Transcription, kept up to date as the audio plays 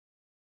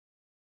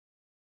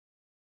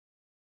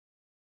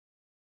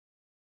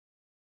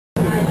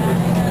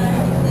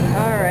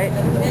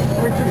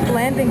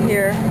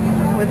here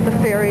with the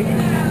ferry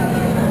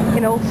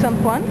in Old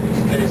San Juan.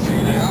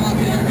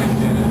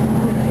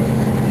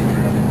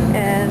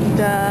 And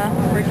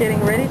we're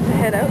getting ready to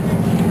head out.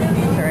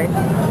 Sorry.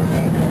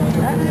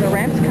 The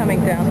ramp's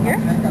coming down here.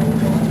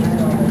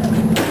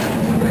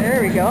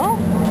 There we go.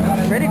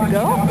 Ready to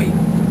go.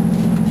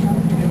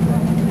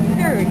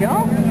 There we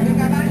go.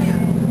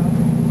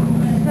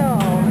 So,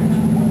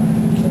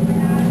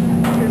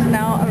 there's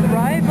now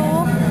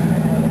arrival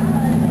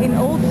in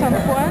Old San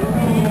Juan.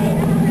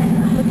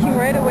 Looking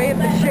right away at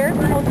the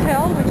Sheraton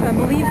Hotel, which I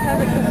believe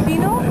has a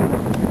casino.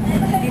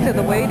 These are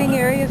the waiting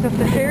areas of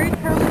the ferry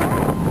terminal.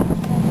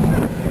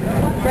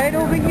 Right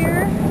over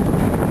here,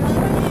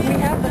 we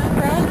have the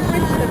Crown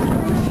Princess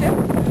cruise ship.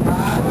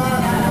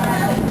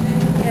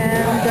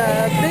 And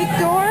big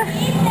door,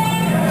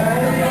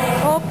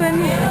 open,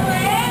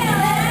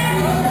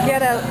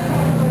 get out.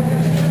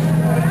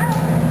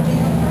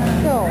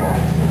 So,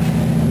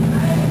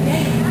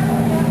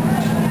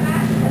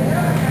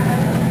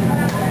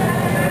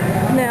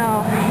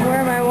 now, where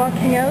am I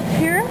walking out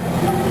here?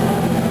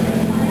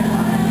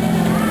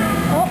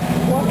 Oh,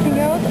 walking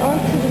out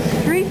onto the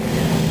street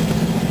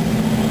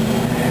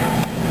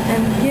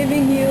and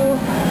giving you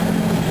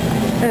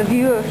a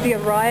view of the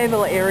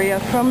arrival area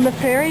from the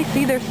ferry.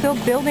 See, they're still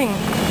building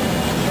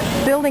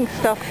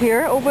stuff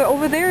here.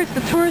 Over there is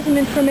the tourism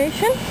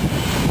information,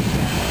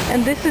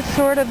 and this is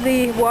sort of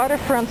the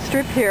waterfront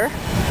strip here,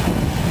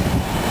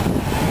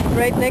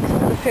 right next to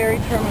the ferry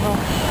terminal.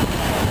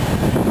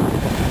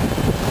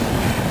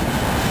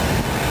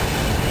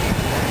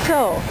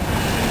 So,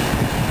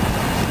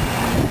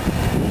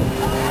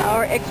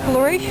 our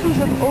explorations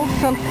of Old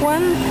San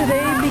Juan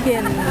today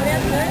begin.